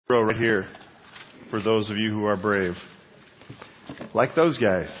row right here for those of you who are brave. Like those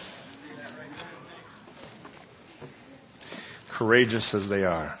guys. Courageous as they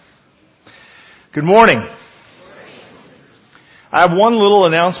are. Good morning. I have one little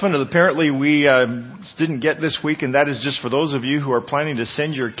announcement that apparently we didn't get this week, and that is just for those of you who are planning to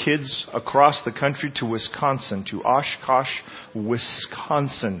send your kids across the country to Wisconsin, to Oshkosh,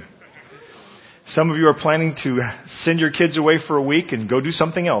 Wisconsin. Some of you are planning to send your kids away for a week and go do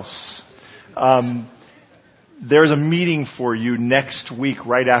something else. There's a meeting for you next week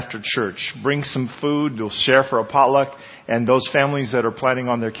right after church. Bring some food. We'll share for a potluck. And those families that are planning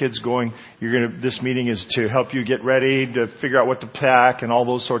on their kids going, this meeting is to help you get ready, to figure out what to pack and all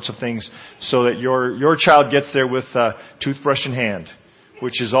those sorts of things so that your child gets there with toothbrush in hand,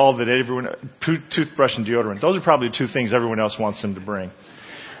 which is all that everyone, toothbrush and deodorant. Those are probably two things everyone else wants them to bring.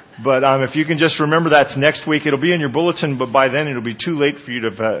 But if you can just remember that's next week. It'll be in your bulletin, but by then it'll be too late for you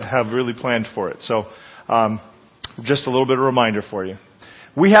to have really planned for it. So just a little bit of a reminder for you.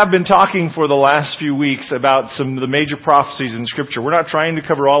 We have been talking for the last few weeks about some of the major prophecies in Scripture. We're not trying to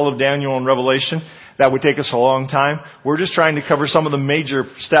cover all of Daniel and Revelation. That would take us a long time. We're just trying to cover some of the major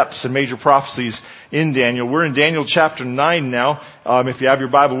steps and major prophecies in Daniel. We're in Daniel chapter 9 now. If you have your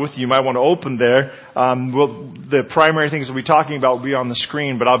Bible with you, you might want to open there. The primary things we'll be talking about will be on the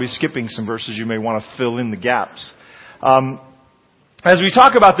screen, but I'll be skipping some verses you may want to fill in the gaps. As we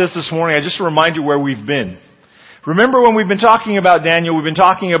talk about this morning, I just remind you where we've been. Remember when we've been talking about Daniel, we've been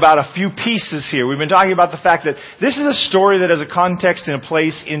talking about a few pieces here. We've been talking about the fact that this is a story that has a context and a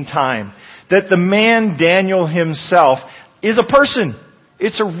place in time. That the man Daniel himself is a person.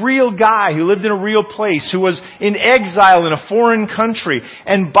 It's a real guy who lived in a real place, who was in exile in a foreign country.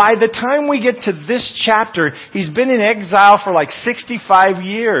 And by the time we get to this chapter, he's been in exile for like 65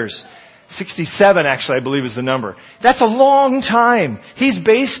 years. 67 actually, I believe is the number. That's a long time. He's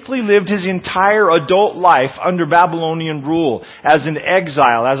basically lived his entire adult life under Babylonian rule as an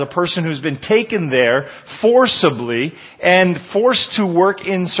exile, as a person who's been taken there forcibly and forced to work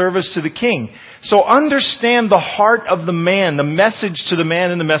in service to the king. So understand the heart of the man, the message to the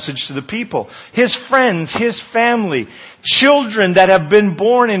man and the message to the people. His friends, his family, children that have been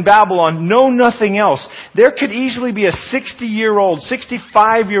born in Babylon know nothing else. There could easily be a 60-year-old,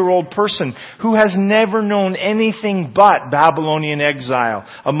 65-year-old person who has never known anything but Babylonian exile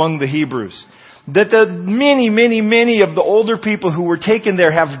among the Hebrews. That the many of the older people who were taken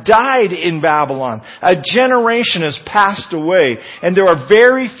there have died in Babylon. A generation has passed away. And there are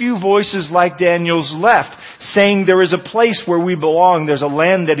very few voices like Daniel's left saying there is a place where we belong. There's a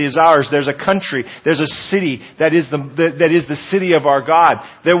land that is ours. There's a country. There's a city that is the city of our God.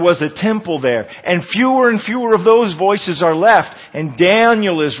 There was a temple there. And fewer of those voices are left. And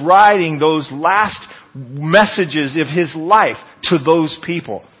Daniel is writing those last messages of his life to those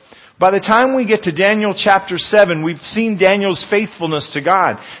people. By the time we get to Daniel chapter 7, we've seen Daniel's faithfulness to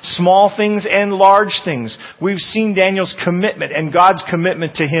God. Small things and large things. We've seen Daniel's commitment and God's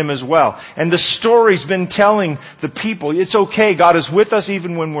commitment to him as well. And the story's been telling the people, it's okay, God is with us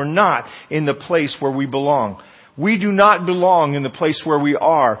even when we're not in the place where we belong. We do not belong in the place where we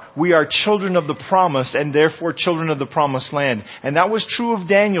are. We are children of the promise and therefore children of the promised land. And that was true of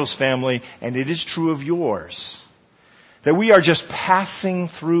Daniel's family, and it is true of yours. That we are just passing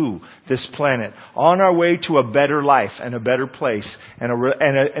through this planet on our way to a better life and a better place and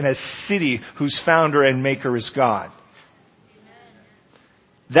a city whose founder and maker is God.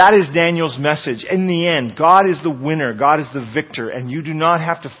 That is Daniel's message. In the end, God is the winner. God is the victor. And you do not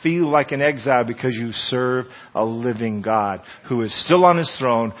have to feel like an exile because you serve a living God who is still on his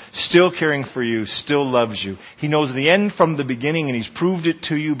throne, still caring for you, still loves you. He knows the end from the beginning, and he's proved it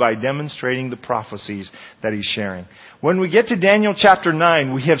to you by demonstrating the prophecies that he's sharing. When we get to Daniel chapter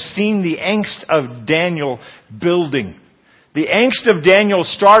 9, we have seen the angst of Daniel building. The angst of Daniel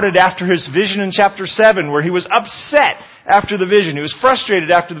started after his vision in chapter 7, where he was upset after the vision. He was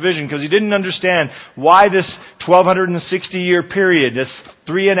frustrated after the vision because he didn't understand why this 1260-year period, this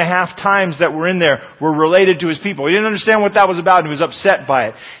 3.5 times that were in there, were related to his people. He didn't understand what that was about and he was upset by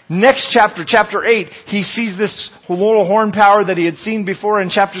it. Next chapter, chapter 8, he sees this little horn power that he had seen before in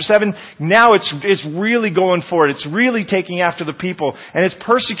chapter 7. Now it's really going for it. It's really taking after the people and it's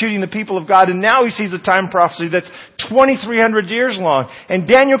persecuting the people of God. And now he sees the time prophecy that's 2,300 years long. And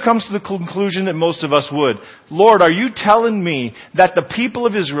Daniel comes to the conclusion that most of us would. Lord, are you telling me that the people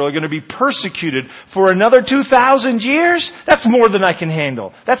of Israel are going to be persecuted for another 2,000 years? That's more than I can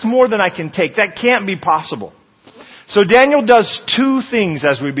handle. That's more than I can take. That can't be possible. So Daniel does two things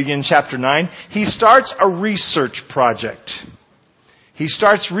as we begin chapter 9. He starts a research project. He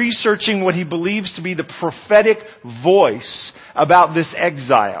starts researching what he believes to be the prophetic voice about this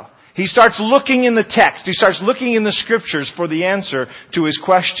exile. He starts looking in the text. He starts looking in the scriptures for the answer to his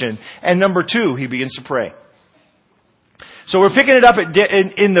question. And number 2, he begins to pray. So we're picking it up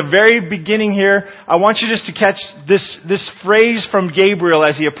in the very beginning here. I want you just to catch this phrase from Gabriel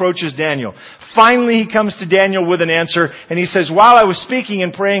as he approaches Daniel. Finally, he comes to Daniel with an answer, and he says, while I was speaking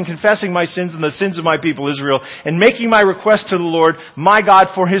and praying, confessing my sins and the sins of my people Israel, and making my request to the Lord, my God,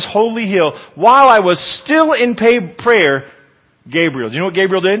 for His holy hill, while I was still in prayer, Gabriel. Do you know what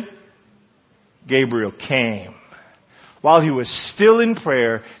Gabriel did? Gabriel came. While he was still in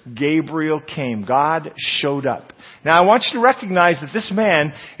prayer, Gabriel came. God showed up. Now I want you to recognize that this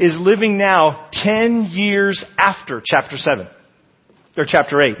man is living now 10 years after chapter 7. Or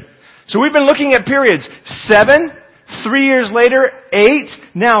chapter 8. So we've been looking at periods 7, 3 years later, 8,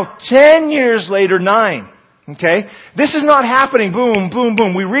 now 10 years later, 9. Okay? This is not happening boom, boom,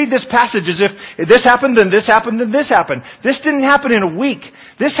 boom. We read this passage as if this happened, then this happened, then this happened. This didn't happen in a week.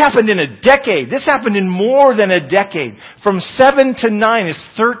 This happened in a decade. This happened in more than a decade. From 7 to 9 is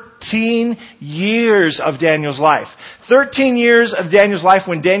 13 years of Daniel's life. 13 years of Daniel's life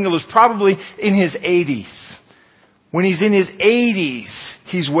when Daniel is probably in his 80s. When he's in his 80s,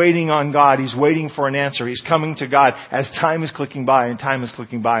 he's waiting on God. He's waiting for an answer. He's coming to God as time is clicking by and time is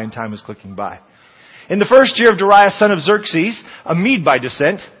clicking by and time is clicking by. In the first year of Darius, son of Xerxes, a Mede by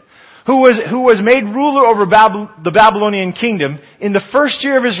descent, who was made ruler over the Babylonian kingdom, in the first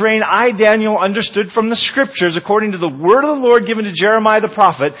year of his reign, I, Daniel, understood from the scriptures, according to the word of the Lord given to Jeremiah the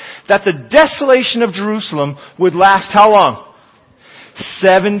prophet, that the desolation of Jerusalem would last how long?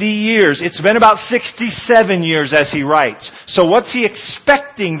 70 years. It's been about 67 years as he writes. So what's he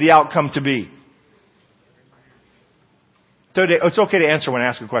expecting the outcome to be? It's okay to answer when I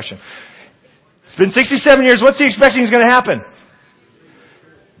ask a question. It's been 67 years. What's he expecting is going to happen?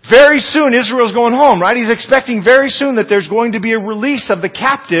 Very soon, Israel's going home, right? He's expecting very soon that there's going to be a release of the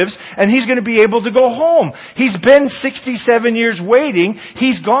captives and he's going to be able to go home. He's been 67 years waiting.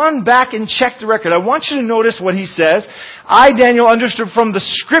 He's gone back and checked the record. I want you to notice what he says. I, Daniel, understood from the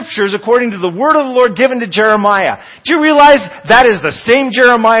scriptures according to the word of the Lord given to Jeremiah. Do you realize that is the same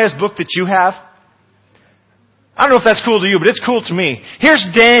Jeremiah's book that you have? I don't know if that's cool to you, but it's cool to me. Here's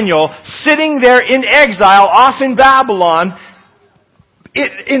Daniel sitting there in exile off in Babylon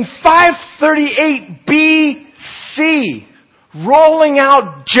in 538 BC, rolling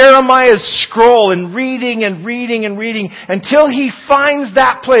out Jeremiah's scroll and reading until he finds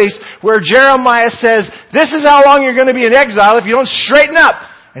that place where Jeremiah says, this is how long you're going to be in exile if you don't straighten up.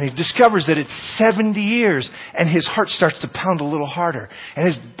 And he discovers that it's 70 years, and his heart starts to pound a little harder, and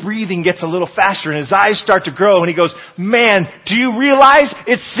his breathing gets a little faster, and his eyes start to grow, and he goes, man, do you realize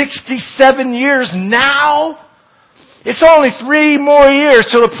it's 67 years now? It's only 3 more years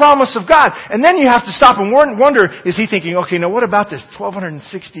to the promise of God. And then you have to stop and wonder, is he thinking, okay, now what about this 1260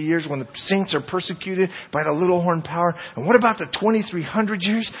 years when the saints are persecuted by the little horn power? And what about the 2300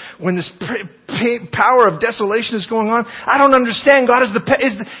 years when this power of desolation is going on? I don't understand, God. Is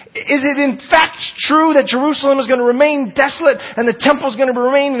it in fact true that Jerusalem is going to remain desolate and the temple is going to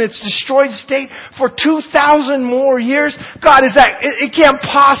remain in its destroyed state for 2,000 more years? God, it can't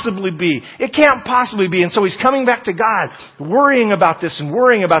possibly be. It can't possibly be. And so he's coming back to God, worrying about this and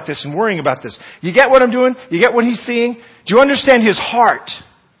worrying about this and worrying about this. You get what I'm doing? You get what he's seeing? Do you understand his heart?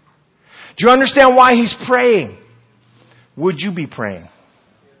 Do you understand why he's praying? Would you be praying?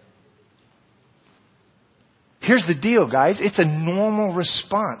 Here's the deal, guys. It's a normal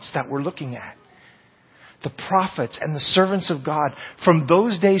response that we're looking at. The prophets and the servants of God from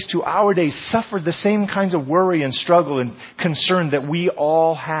those days to our days suffered the same kinds of worry and struggle and concern that we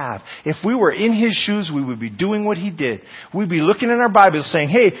all have. If we were in his shoes, we would be doing what he did. We'd be looking in our Bibles saying,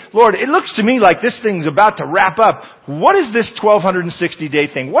 hey, Lord, it looks to me like this thing's about to wrap up. What is this 1260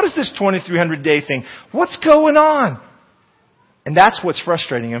 day thing? What is this 2300 day thing? What's going on? And that's what's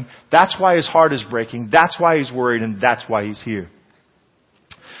frustrating him. That's why his heart is breaking. That's why he's worried, and that's why he's here.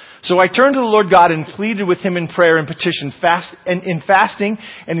 So I turned to the Lord God and pleaded with him in prayer and petition, in fasting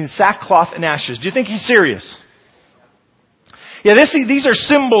and in sackcloth and ashes. Do you think he's serious? Yeah, these are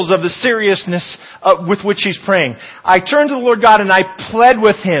symbols of the seriousness with which he's praying. I turned to the Lord God and I pled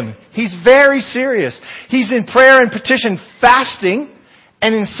with him. He's very serious. He's in prayer and petition, fasting,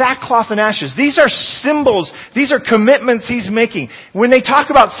 and in sackcloth and ashes. These are symbols. These are commitments he's making. When they talk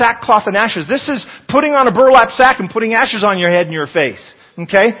about sackcloth and ashes, this is putting on a burlap sack and putting ashes on your head and your face.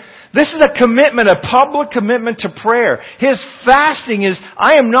 Okay? This is a commitment, a public commitment to prayer. His fasting is,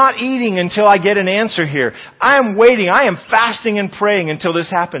 I am not eating until I get an answer here. I am waiting. I am fasting and praying until this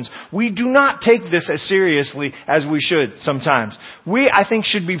happens. We do not take this as seriously as we should sometimes. We, I think,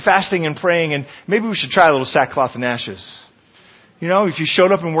 should be fasting and praying, and maybe we should try a little sackcloth and ashes. You know, if you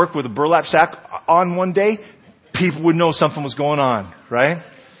showed up and worked with a burlap sack on one day, people would know something was going on, right?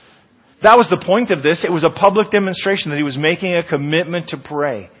 That was the point of this. It was a public demonstration that he was making a commitment to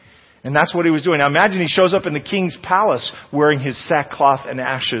pray. And that's what he was doing. Now imagine he shows up in the king's palace wearing his sackcloth and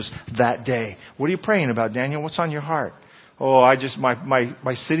ashes that day. What are you praying about, Daniel? What's on your heart? Oh,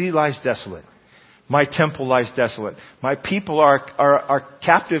 my city lies desolate. My temple lies desolate. My people are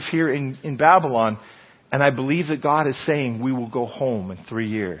captive here in Babylon. And I believe that God is saying we will go home in 3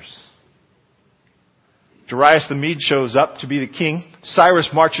 years. Darius the Mede shows up to be the king. Cyrus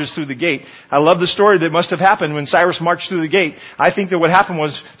marches through the gate. I love the story that must have happened when Cyrus marched through the gate. I think that what happened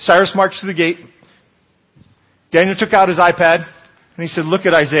was Cyrus marched through the gate. Daniel took out his iPad and he said, look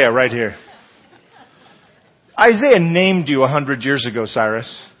at Isaiah right here. Isaiah named you 100 years ago,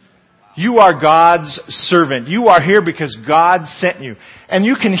 Cyrus. You are God's servant. You are here because God sent you. And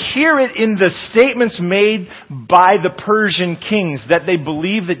you can hear it in the statements made by the Persian kings that they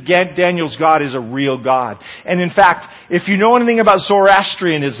believe that Daniel's God is a real God. And in fact, if you know anything about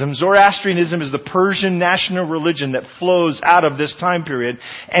Zoroastrianism, Zoroastrianism is the Persian national religion that flows out of this time period.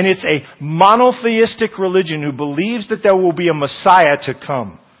 And it's a monotheistic religion who believes that there will be a Messiah to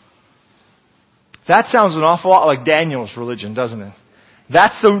come. That sounds an awful lot like Daniel's religion, doesn't it?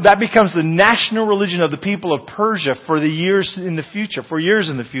 That becomes the national religion of the people of Persia for years in the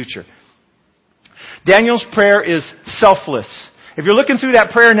future. Daniel's prayer is selfless. If you're looking through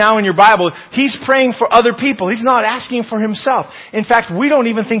that prayer now in your Bible, he's praying for other people. He's not asking for himself. In fact, we don't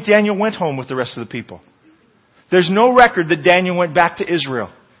even think Daniel went home with the rest of the people. There's no record that Daniel went back to Israel.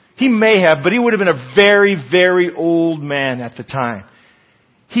 He may have, but he would have been a very, very old man at the time.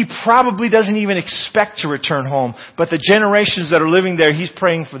 He probably doesn't even expect to return home. But the generations that are living there, he's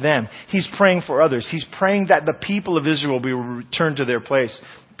praying for them. He's praying for others. He's praying that the people of Israel will be returned to their place,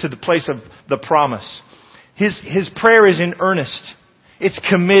 to the place of the promise. His prayer is in earnest. It's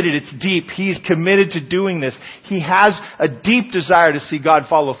committed. It's deep. He's committed to doing this. He has a deep desire to see God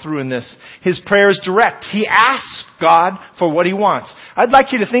follow through in this. His prayer is direct. He asks God for what he wants. I'd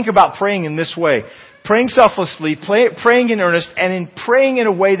like you to think about praying in this way. Praying selflessly, praying in earnest, and in praying in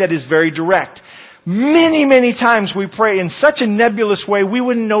a way that is very direct. Many, many times we pray in such a nebulous way we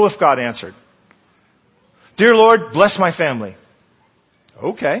wouldn't know if God answered. Dear Lord, bless my family.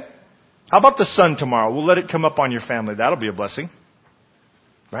 Okay. How about the sun tomorrow? We'll let it come up on your family. That'll be a blessing.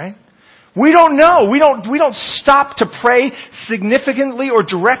 Right? We don't know. We don't stop to pray significantly or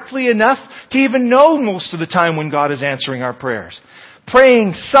directly enough to even know most of the time when God is answering our prayers.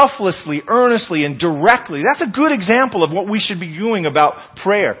 Praying selflessly, earnestly, and directly. That's a good example of what we should be doing about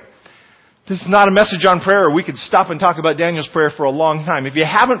prayer. This is not a message on prayer, or we could stop and talk about Daniel's prayer for a long time. If you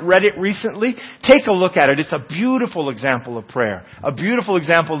haven't read it recently, take a look at it. It's a beautiful example of prayer. A beautiful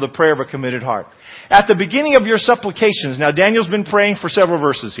example of the prayer of a committed heart. At the beginning of your supplications, now Daniel's been praying for several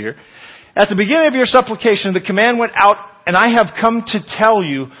verses here. At the beginning of your supplication, the command went out, and I have come to tell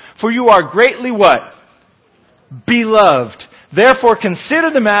you, for you are greatly what? Beloved. Therefore, consider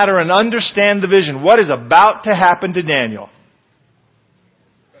the matter and understand the vision. What is about to happen to Daniel?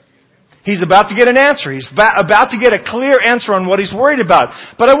 He's about to get an answer. He's about to get a clear answer on what he's worried about.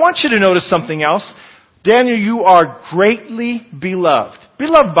 But I want you to notice something else. Daniel, you are greatly beloved.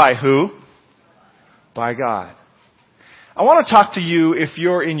 Beloved by who? By God. I want to talk to you if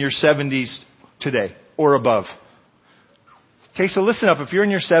you're in your 70s today or above. Okay, so listen up. If you're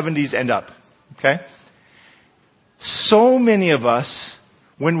in your 70s and up, okay? So many of us,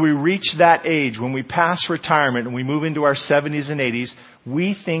 when we reach that age, when we pass retirement and we move into our 70s and 80s,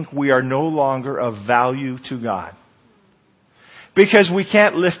 we think we are no longer of value to God. Because we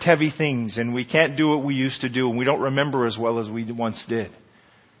can't lift heavy things and we can't do what we used to do and we don't remember as well as we once did.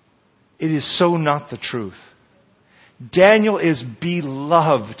 It is so not the truth. Daniel is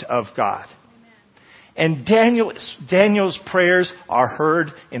beloved of God. And Daniel's prayers are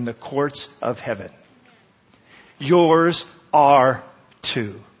heard in the courts of heaven. Yours are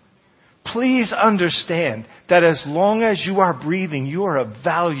too. Please understand that as long as you are breathing, you are of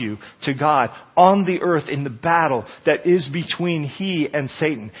value to God on the earth in the battle that is between He and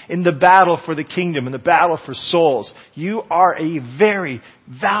Satan. In the battle for the kingdom, in the battle for souls. You are a very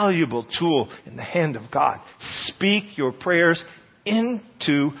valuable tool in the hand of God. Speak your prayers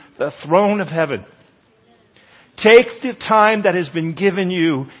into the throne of heaven. Take the time that has been given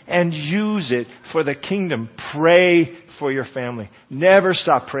you and use it for the kingdom. Pray for your family. Never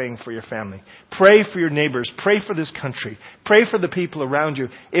stop praying for your family. Pray for your neighbors. Pray for this country. Pray for the people around you.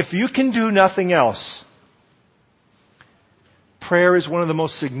 If you can do nothing else, prayer is one of the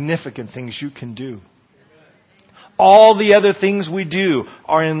most significant things you can do. All the other things we do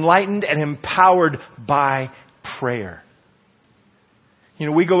are enlightened and empowered by prayer. You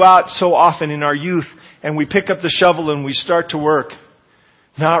know, we go out so often in our youth and we pick up the shovel and we start to work,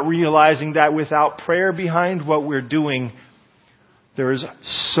 not realizing that without prayer behind what we're doing, there is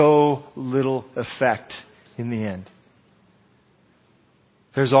so little effect in the end.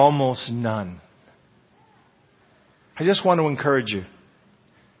 There's almost none. I just want to encourage you.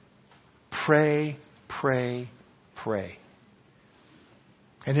 Pray, pray, pray.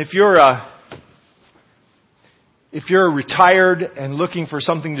 And if you're retired and looking for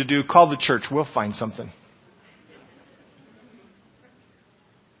something to do, call the church. We'll find something.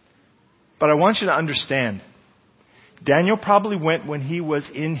 But I want you to understand, Daniel probably went when he was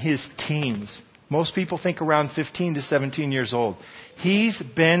in his teens. Most people think around 15 to 17 years old. He's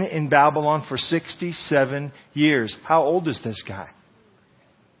been in Babylon for 67 years. How old is this guy?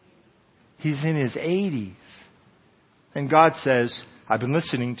 He's in his 80s. And God says, I've been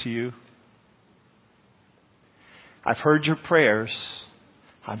listening to you. I've heard your prayers.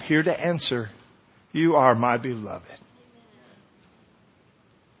 I'm here to answer. You are my beloved.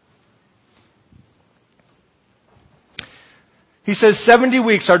 He says 70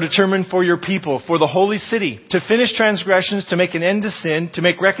 weeks are determined for your people, for the holy city, to finish transgressions, to make an end to sin, to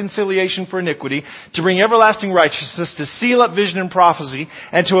make reconciliation for iniquity, to bring everlasting righteousness, to seal up vision and prophecy,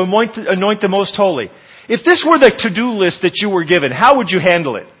 and to anoint the most holy. If this were the to-do list that you were given, how would you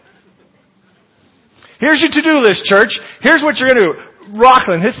handle it? Here's your to-do list, church. Here's what you're going to do.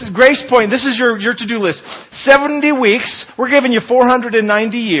 Rockland, this is Grace Point. This is your to-do list. 70 weeks. We're giving you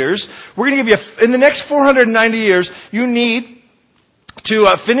 490 years. We're going to give you, in the next 490 years, you need to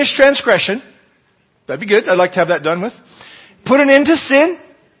finish transgression. That'd be good. I'd like to have that done with. Put an end to sin.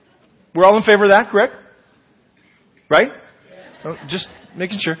 We're all in favor of that, correct? Right? Oh, just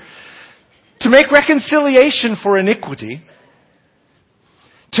making sure. To make reconciliation for iniquity.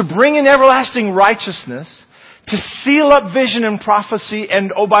 To bring in everlasting righteousness. To seal up vision and prophecy.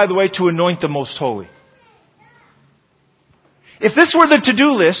 And, oh, by the way, to anoint the most holy. If this were the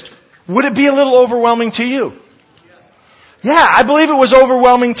to-do list, would it be a little overwhelming to you? Yeah, I believe it was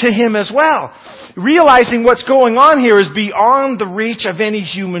overwhelming to him as well. Realizing what's going on here is beyond the reach of any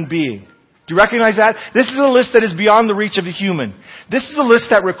human being. Do you recognize that? This is a list that is beyond the reach of a human. This is a list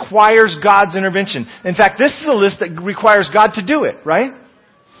that requires God's intervention. In fact, this is a list that requires God to do it, right?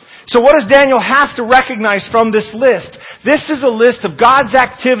 So what does Daniel have to recognize from this list? This is a list of God's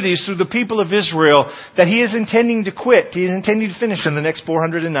activities through the people of Israel that he is intending to quit. He is intending to finish in the next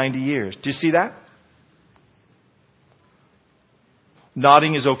 490 years. Do you see that?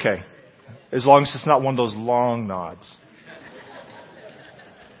 Nodding is okay. As long as it's not one of those long nods.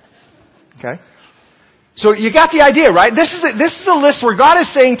 Okay? So you got the idea, right? This is a list where God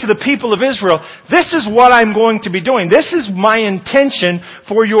is saying to the people of Israel, this is what I'm going to be doing. This is my intention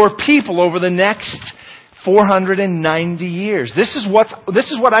for your people over the next 490 years. This is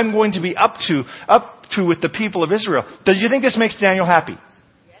what I'm going to be up to with the people of Israel. Do you think this makes Daniel happy?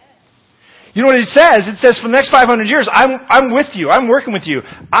 You know what it says? It says for the next 500 years, I'm with you. I'm working with you.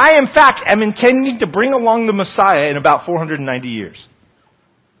 I, in fact, am intending to bring along the Messiah in about 490 years.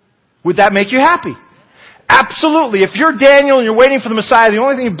 Would that make you happy? Absolutely. If you're Daniel and you're waiting for the Messiah, the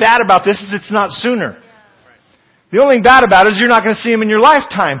only thing bad about this is it's not sooner. The only thing bad about it is you're not going to see him in your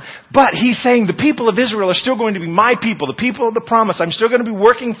lifetime. But he's saying the people of Israel are still going to be my people, the people of the promise. I'm still going to be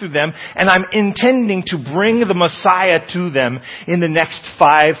working through them, and I'm intending to bring the Messiah to them in the next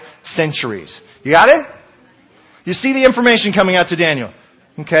 5 centuries. You got it? You see the information coming out to Daniel.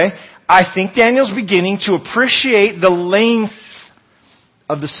 Okay? I think Daniel's beginning to appreciate the length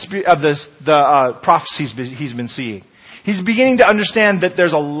of the prophecies he's been seeing. He's beginning to understand that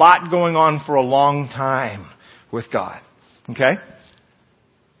there's a lot going on for a long time with God. Okay?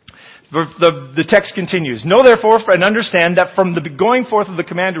 The text continues. Know therefore and understand that from the going forth of the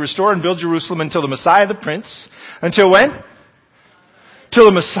command to restore and build Jerusalem until the Messiah the Prince, until when? Till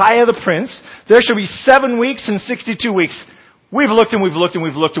the Messiah the Prince, there shall be 7 weeks and 62 weeks. We've looked and we've looked and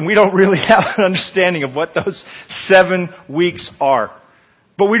we've looked and we don't really have an understanding of what those 7 weeks are.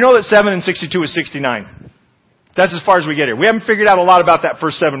 But we know that 7 and 62 is 69. That's as far as we get here. We haven't figured out a lot about that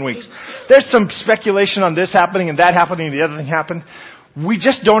first 7 weeks. There's some speculation on this happening and that happening and the other thing happened. We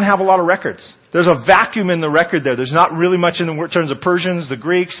just don't have a lot of records. There's a vacuum in the record there. There's not really much in the terms of Persians, the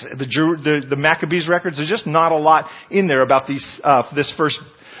Greeks, the Maccabees records. There's just not a lot in there about this first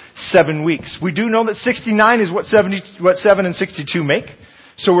 7 weeks. We do know that 69 is what 7 and 62 make.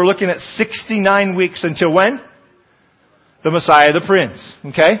 So we're looking at 69 weeks until when? The Messiah, the Prince.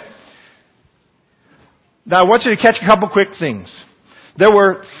 Okay? Now I want you to catch a couple quick things. There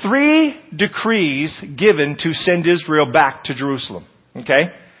were 3 decrees given to send Israel back to Jerusalem. Okay?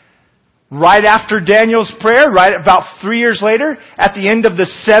 Right after Daniel's prayer, right about 3 years later, at the end of the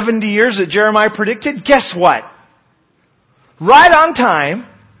 70 years that Jeremiah predicted, guess what? Right on time,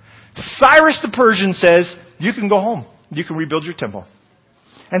 Cyrus the Persian says, you can go home. You can rebuild your temple.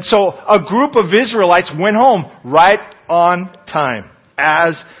 And so a group of Israelites went home right on time,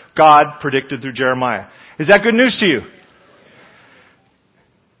 as God predicted through Jeremiah. Is that good news to you?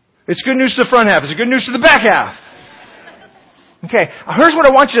 It's good news to the front half. Is it good news to the back half? Okay, here's what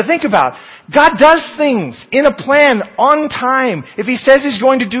I want you to think about. God does things in a plan on time. If He says He's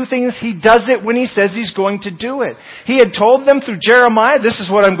going to do things, He does it when He says He's going to do it. He had told them through Jeremiah, this is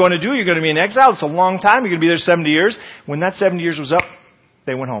what I'm going to do. You're going to be in exile. It's a long time. You're going to be there 70 years. When that 70 years was up,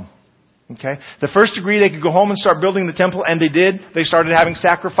 they went home. Okay? The first degree, they could go home and start building the temple, and they did. They started having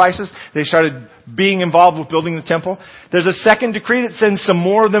sacrifices. They started being involved with building the temple. There's a second decree that sends some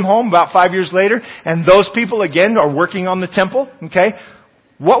more of them home about 5 years later, and those people again are working on the temple. Okay?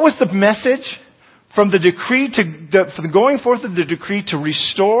 What was the message from the decree for the going forth of the decree to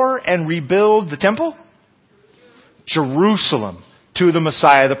restore and rebuild the temple? Jerusalem. To the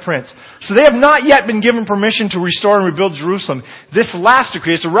Messiah, the Prince. So they have not yet been given permission to restore and rebuild Jerusalem. This last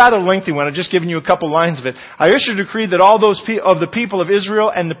decree, it's a rather lengthy one. I've just given you a couple lines of it. I issue a decree that all those of the people of Israel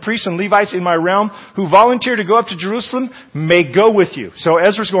and the priests and Levites in my realm who volunteer to go up to Jerusalem may go with you. So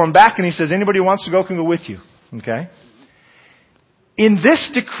Ezra's going back and he says, anybody who wants to go can go with you. Okay? In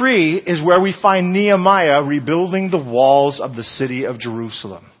this decree is where we find Nehemiah rebuilding the walls of the city of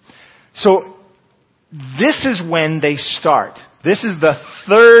Jerusalem. So this is when they start. This is the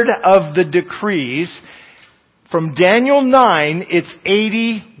third of the decrees. From Daniel 9, it's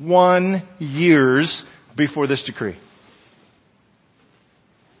 81 years before this decree.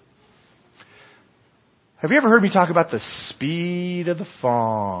 Have you ever heard me talk about the speed of the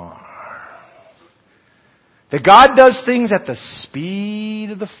farm? That God does things at the speed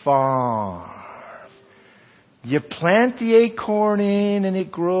of the farm. You plant the acorn in and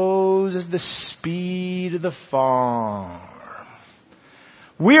it grows at the speed of the farm.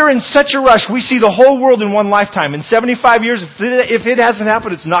 We're in such a rush. We see the whole world in one lifetime. In 75 years, if it hasn't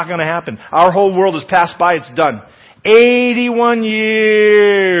happened, it's not going to happen. Our whole world has passed by. It's done. 81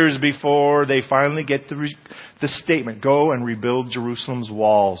 years before they finally get the statement. Go and rebuild Jerusalem's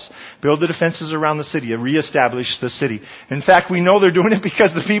walls. Build the defenses around the city and reestablish the city. In fact, we know they're doing it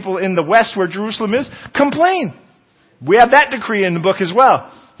because the people in the west where Jerusalem is complain. We have that decree in the book as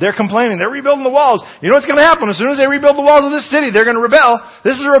well. They're complaining. They're rebuilding the walls. You know what's going to happen? As soon as they rebuild the walls of this city, they're going to rebel.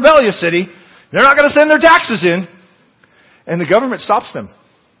 This is a rebellious city. They're not going to send their taxes in. And the government stops them.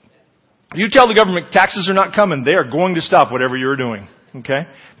 You tell the government taxes are not coming. They are going to stop whatever you're doing. Okay?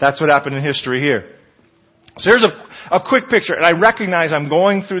 That's what happened in history here. So here's a quick picture. And I recognize I'm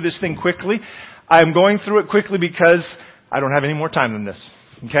going through this thing quickly. I'm going through it quickly because I don't have any more time than this.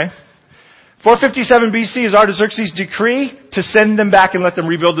 Okay? 457 BC is Artaxerxes' decree to send them back and let them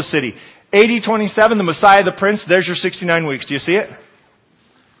rebuild the city. AD 27, the Messiah, the Prince, there's your 69 weeks. Do you see it?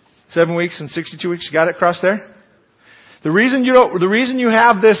 7 weeks and 62 weeks. You got it across there? The reason you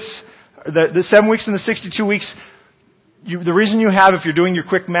have this, the 7 weeks and the 62 weeks, the reason you have, if you're doing your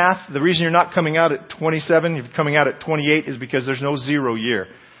quick math, the reason you're not coming out at 27, you're coming out at 28 is because there's no 0 year.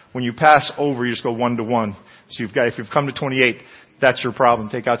 When you pass over, you just go 1 to 1. So if you've come to 28, that's your problem.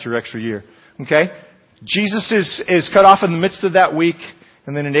 Take out your extra year. Okay? Jesus is cut off in the midst of that week.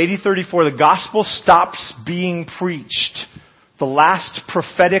 And then in AD 34, the gospel stops being preached. The last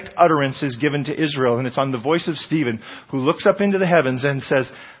prophetic utterance is given to Israel. And it's on the voice of Stephen, who looks up into the heavens and says,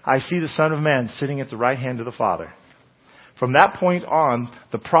 I see the Son of Man sitting at the right hand of the Father. From that point on,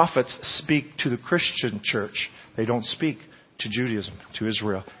 the prophets speak to the Christian church. They don't speak to Judaism, to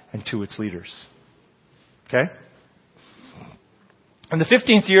Israel, and to its leaders. Okay? In the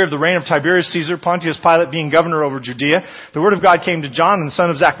 15th year of the reign of Tiberius Caesar, Pontius Pilate being governor over Judea, the word of God came to John, the son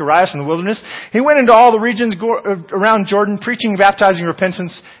of Zacharias, in the wilderness. He went into all the regions around Jordan, preaching and baptizing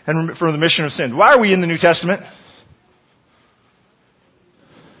repentance and for the remission of sin. Why are we in the New Testament?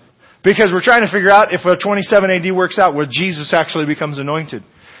 Because we're trying to figure out if 27 AD works out, where Jesus actually becomes anointed.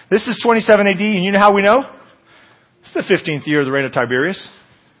 This is 27 AD, and you know how we know? It's the 15th year of the reign of Tiberius.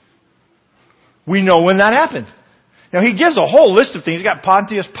 We know when that happened. Now he gives a whole list of things. He's got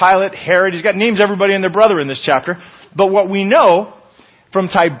Pontius, Pilate, Herod. He's got names everybody and their brother in this chapter. But what we know from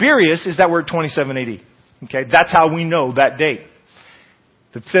Tiberius is that we're at 27 AD. Okay, that's how we know that date.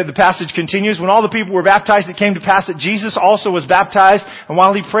 The passage continues, when all the people were baptized, it came to pass that Jesus also was baptized. And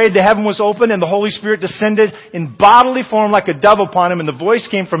while he prayed, the heaven was opened and the Holy Spirit descended in bodily form like a dove upon him. And the voice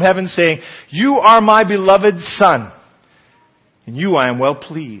came from heaven saying, "You are my beloved Son. In you I am well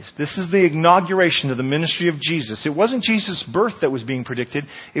pleased." This is the inauguration of the ministry of Jesus. It wasn't Jesus' birth that was being predicted.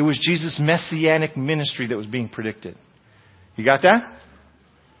 It was Jesus' messianic ministry that was being predicted. You got that?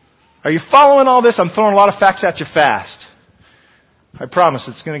 Are you following all this? I'm throwing a lot of facts at you fast. I promise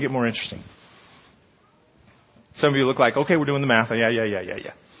it's going to get more interesting. Some of you look like, okay, we're doing the math. Yeah.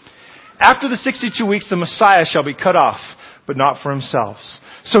 After the 62 weeks, the Messiah shall be cut off, but not for himself.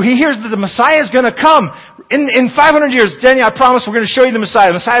 So he hears that the Messiah is going to come. In 500 years, Daniel, I promise we're going to show you the Messiah.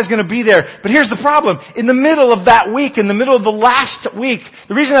 The Messiah is going to be there. But here's the problem. In the middle of that week, in the middle of the last week,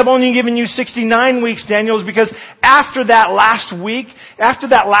 the reason I've only given you 69 weeks, Daniel, is because after that last week, after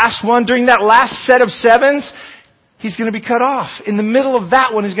that last one, during that last set of sevens, he's going to be cut off. In the middle of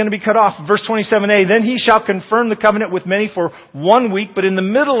that one, he's going to be cut off. Verse 27a, then he shall confirm the covenant with many for 1 week, but in the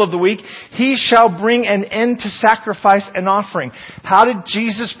middle of the week, he shall bring an end to sacrifice and offering. How did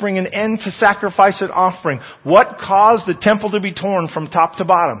Jesus bring an end to sacrifice and offering? What caused the temple to be torn from top to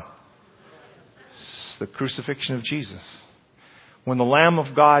bottom? It's the crucifixion of Jesus. When the Lamb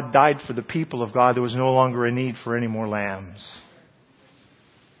of God died for the people of God, there was no longer a need for any more lambs.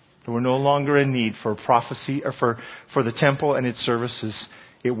 There were no longer a need for prophecy or for the temple and its services.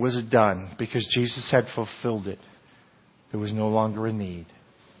 It was done because Jesus had fulfilled it. There was no longer a need.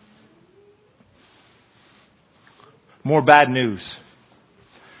 More bad news.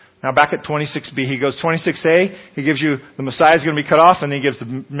 Now back at 26b, he goes 26a, he gives you the Messiah is going to be cut off, and then he gives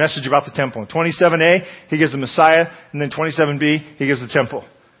the message about the temple. 27a, he gives the Messiah, and then 27b, he gives the temple.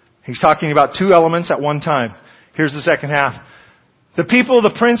 He's talking about two elements at one time. Here's the second half. The people of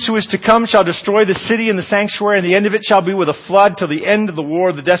the prince who is to come shall destroy the city and the sanctuary, and the end of it shall be with a flood till the end of the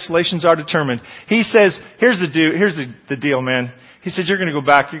war. The desolations are determined. He says, here's the deal, man. He said, you're going to go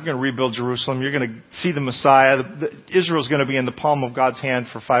back. You're going to rebuild Jerusalem. You're going to see the Messiah. Israel's going to be in the palm of God's hand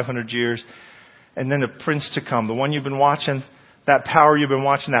for 500 years. And then the prince to come. The one you've been watching, that power you've been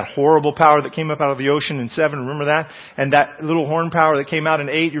watching, that horrible power that came up out of the ocean in 7. Remember that? And that little horn power that came out in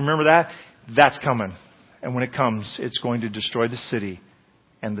 8. You remember that? That's coming. And when it comes, it's going to destroy the city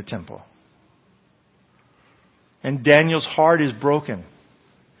and the temple. And Daniel's heart is broken.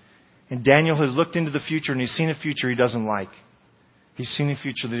 And Daniel has looked into the future and he's seen a future he doesn't like. He's seen a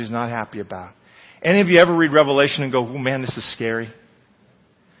future that he's not happy about. Any of you ever read Revelation and go, oh man, this is scary?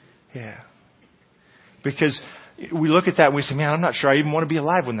 Yeah. Because we look at that and we say, man, I'm not sure I even want to be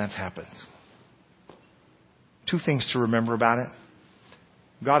alive when that happens. Two things to remember about it.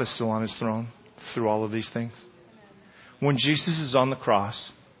 God is still on His throne through all of these things. When Jesus is on the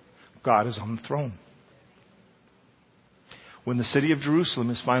cross, God is on the throne. When the city of Jerusalem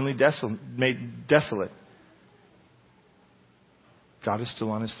is finally made desolate, God is still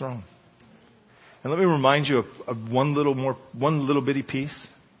on His throne. And let me remind you of one little bitty piece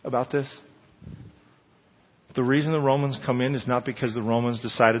about this. The reason the Romans come in is not because the Romans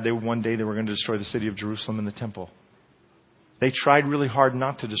decided one day they were going to destroy the city of Jerusalem and the temple. They tried really hard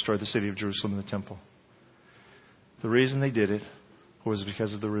not to destroy the city of Jerusalem and the temple. The reason they did it was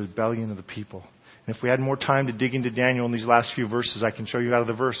because of the rebellion of the people. And if we had more time to dig into Daniel in these last few verses, I can show you out of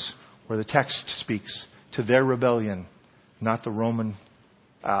the verse where the text speaks to their rebellion, not the Roman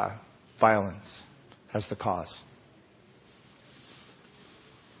violence as the cause.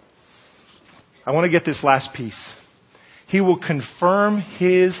 I want to get this last piece. He will confirm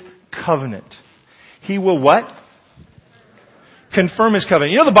His covenant. He will what? Confirm His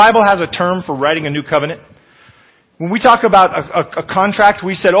covenant. You know the Bible has a term for writing a new covenant? When we talk about a contract,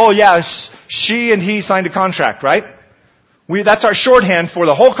 we said, oh yeah, she and he signed a contract, right? That's our shorthand for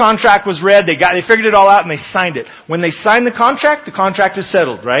the whole contract was read, they figured it all out and they signed it. When they sign the contract is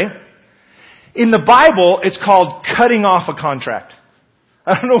settled, right? In the Bible, it's called cutting off a contract.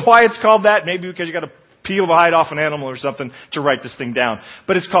 I don't know why it's called that. Maybe because you got to peel the hide off an animal or something to write this thing down.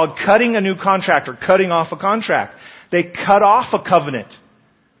 But it's called cutting a new contract or cutting off a contract. They cut off a covenant.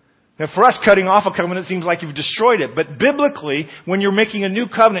 Now for us, cutting off a covenant seems like you've destroyed it. But biblically, when you're making a new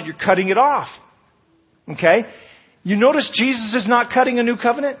covenant, you're cutting it off. Okay? You notice Jesus is not cutting a new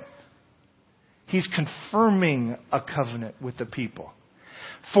covenant. He's confirming a covenant with the people.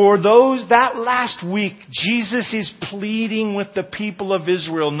 For that last week, Jesus is pleading with the people of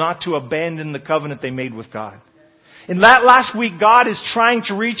Israel not to abandon the covenant they made with God. In that last week, God is trying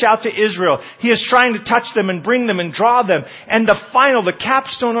to reach out to Israel. He is trying to touch them and bring them and draw them. And the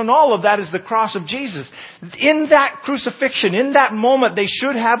capstone on all of that is the cross of Jesus. In that crucifixion, in that moment, they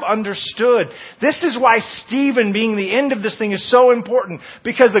should have understood. This is why Stephen being the end of this thing is so important.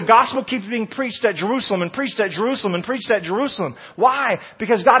 Because the gospel keeps being preached at Jerusalem and preached at Jerusalem and preached at Jerusalem. Why?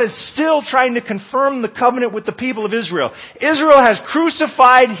 Because God is still trying to confirm the covenant with the people of Israel. Israel has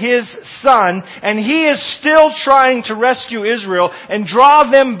crucified His Son, and He is still trying to rescue Israel and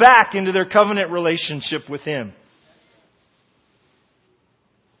draw them back into their covenant relationship with Him.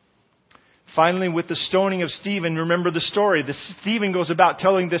 Finally, with the stoning of Stephen, remember the story. Stephen goes about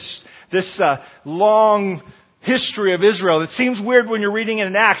telling this long history of Israel. It seems weird when you're reading it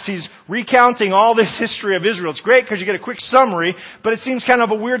in Acts. He's recounting all this history of Israel. It's great because you get a quick summary, but it seems kind of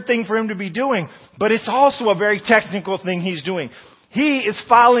a weird thing for him to be doing. But it's also a very technical thing he's doing. He is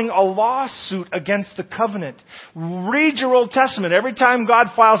filing a lawsuit against the covenant. Read your Old Testament. Every time God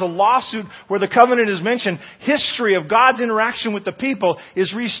files a lawsuit where the covenant is mentioned, history of God's interaction with the people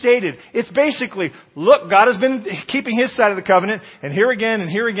is restated. It's basically, look, God has been keeping His side of the covenant, and here again, and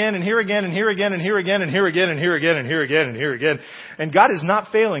here again, and here again, and here again, and here again, and here again, and here again, and here again, and here again. And God is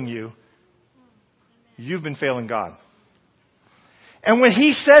not failing you. You've been failing God. And when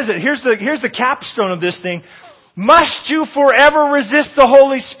He says it, here's the capstone of this thing. Must you forever resist the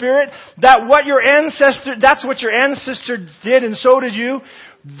Holy Spirit? That's what your ancestors did, and so did you.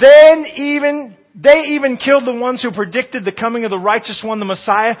 They even killed the ones who predicted the coming of the righteous one, the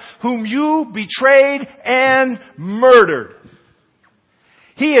Messiah, whom you betrayed and murdered.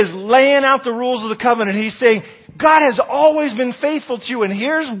 He is laying out the rules of the covenant. He's saying, God has always been faithful to you, and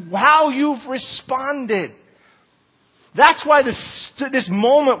here's how you've responded. That's why this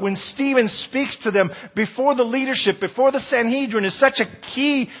moment when Stephen speaks to them before the leadership, before the Sanhedrin, is such a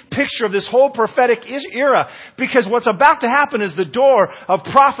key picture of this whole prophetic era. Because what's about to happen is the door of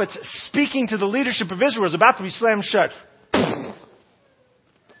prophets speaking to the leadership of Israel is about to be slammed shut.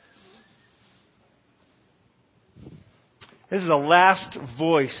 This is a last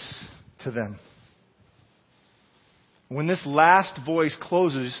voice to them. When this last voice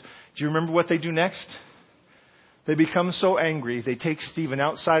closes, do you remember what they do next? They become so angry, they take Stephen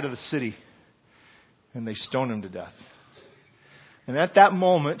outside of the city and they stone him to death. And at that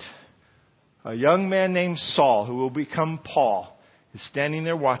moment, a young man named Saul, who will become Paul, is standing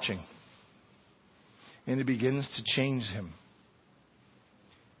there watching. And it begins to change him.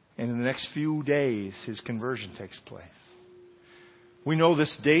 And in the next few days, his conversion takes place. We know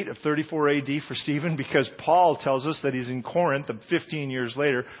this date of 34 AD for Stephen because Paul tells us that he's in Corinth 15 years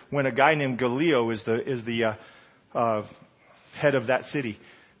later when a guy named Gallio is the head of that city.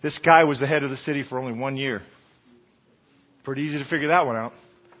 This guy was the head of the city for only 1 year. Pretty easy to figure that one out.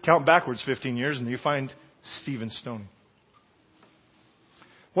 Count backwards 15 years and you find Stephen stoning.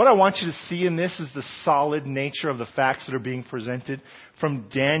 What I want you to see in this is the solid nature of the facts that are being presented from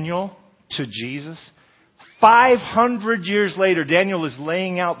Daniel to Jesus. 500 years later, Daniel is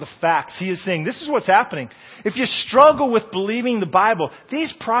laying out the facts. He is saying, this is what's happening. If you struggle with believing the Bible,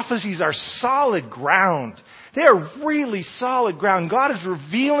 these prophecies are solid ground. They are really solid ground. God is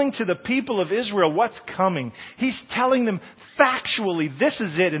revealing to the people of Israel what's coming. He's telling them factually, this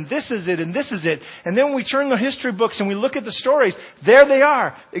is it, and this is it, and this is it. And then when we turn the history books and we look at the stories, there they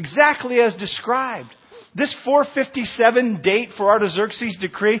are, exactly as described. This 457 date for Artaxerxes'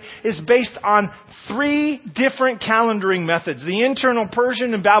 decree is based on 3 different calendaring methods. The internal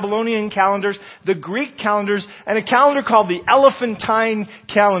Persian and Babylonian calendars, the Greek calendars, and a calendar called the Elephantine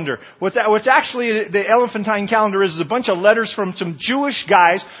calendar. What's actually the Elephantine calendar is a bunch of letters from some Jewish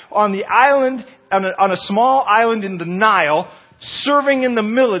guys on the island, on a small island in the Nile, serving in the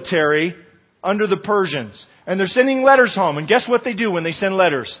military under the Persians. And they're sending letters home. And guess what they do when they send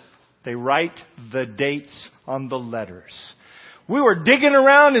letters? They write the dates on the letters. We were digging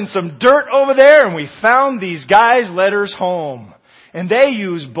around in some dirt over there and we found these guys' letters home. And they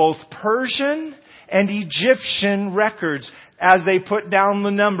use both Persian and Egyptian records as they put down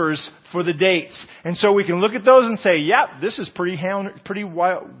the numbers for the dates. And so we can look at those and say, yep, this is pretty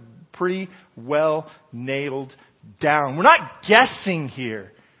well nailed down. We're not guessing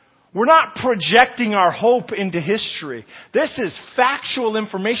here. We're not projecting our hope into history. This is factual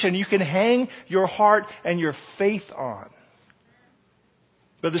information you can hang your heart and your faith on.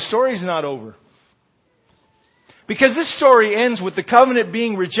 But the story's not over. Because this story ends with the covenant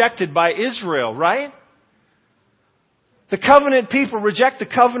being rejected by Israel, right? The covenant people reject the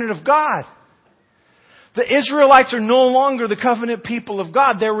covenant of God. The Israelites are no longer the covenant people of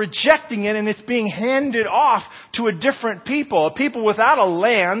God. They're rejecting it, and it's being handed off to a different people. A people without a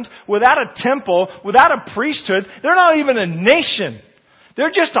land, without a temple, without a priesthood. They're not even a nation.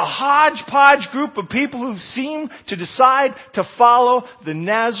 They're just a hodgepodge group of people who seem to decide to follow the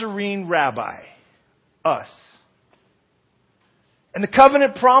Nazarene rabbi. Us. And the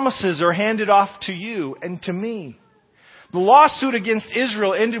covenant promises are handed off to you and to me. The lawsuit against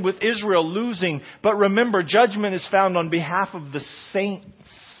Israel ended with Israel losing, but remember, judgment is found on behalf of the saints.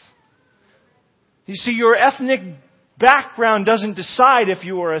 You see, your ethnic background doesn't decide if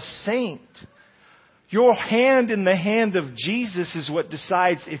you are a saint. Your hand in the hand of Jesus is what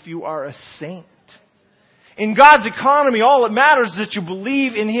decides if you are a saint. In God's economy, all that matters is that you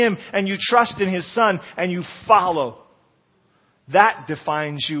believe in Him and you trust in His Son and you follow. That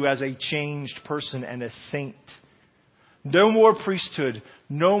defines you as a changed person and a saint. No more priesthood,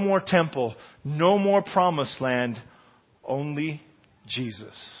 no more temple, no more promised land, only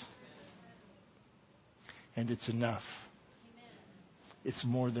Jesus. And it's enough. It's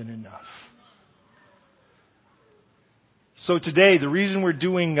more than enough. So today, the reason we're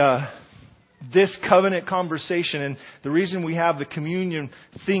doing this covenant conversation and the reason we have the communion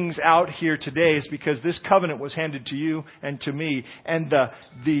things out here today is because this covenant was handed to you and to me, and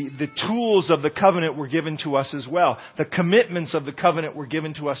the tools of the covenant were given to us as well. The commitments of the covenant were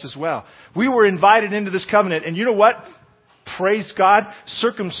given to us as well. We were invited into this covenant, and you know what? Praise God,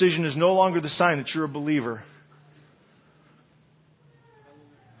 circumcision is no longer the sign that you're a believer.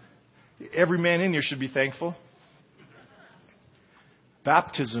 Every man in here should be thankful.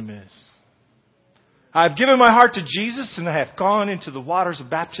 Baptism is. I have given my heart to Jesus, and I have gone into the waters of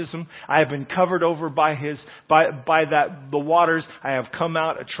baptism. I have been covered over by the waters. I have come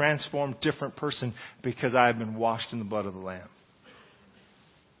out a transformed, different person because I have been washed in the blood of the Lamb.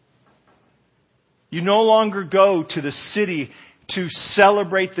 You no longer go to the city to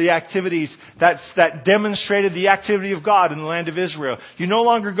celebrate the activities that demonstrated the activity of God in the land of Israel. You no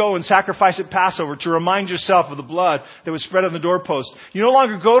longer go and sacrifice at Passover to remind yourself of the blood that was spread on the doorpost. You no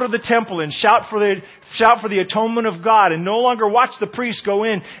longer go to the temple and shout for the atonement of God, and no longer watch the priest go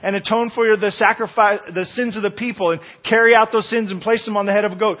in and atone for the sins of the people and carry out those sins and place them on the head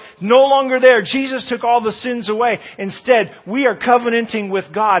of a goat. No longer there. Jesus took all the sins away. Instead, we are covenanting with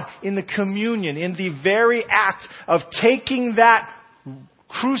God in the communion, in the very act of taking that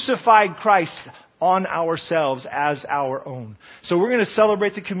crucified Christ on ourselves as our own. So we're going to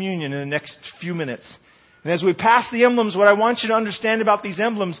celebrate the communion in the next few minutes. And as we pass the emblems, what I want you to understand about these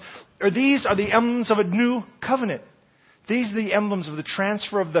emblems are these are the emblems of a new covenant. These are the emblems of the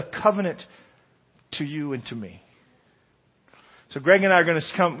transfer of the covenant to you and to me. So Greg and I are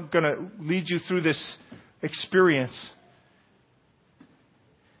going to lead you through this experience.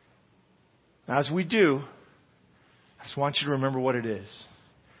 As we do, I just want you to remember what it is.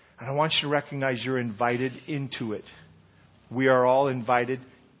 And I want you to recognize you're invited into it. We are all invited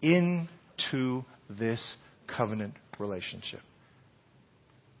into this covenant relationship.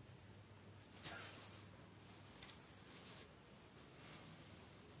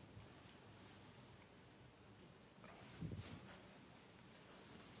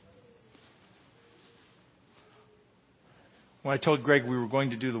 When I told Greg we were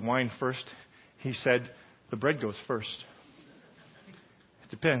going to do the wine first, he said, the bread goes first. It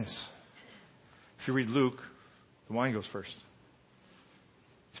depends. If you read Luke, the wine goes first.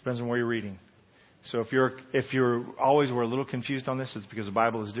 It depends on where you're reading. So if you're always were a little confused on this, it's because the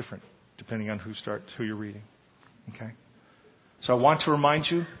Bible is different depending on who you're reading. Okay? So I want to remind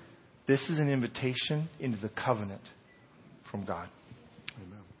you, this is an invitation into the covenant from God.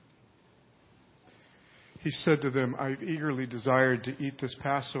 Amen. He said to them, I've eagerly desired to eat this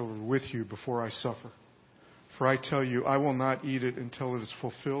Passover with you before I suffer. For I tell you, I will not eat it until it is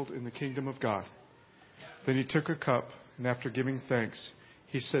fulfilled in the kingdom of God. Then he took a cup, and after giving thanks,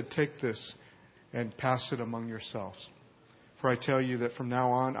 he said, take this and pass it among yourselves. For I tell you that from now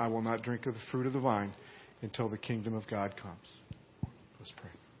on I will not drink of the fruit of the vine until the kingdom of God comes. Let's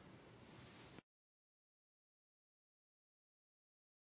pray.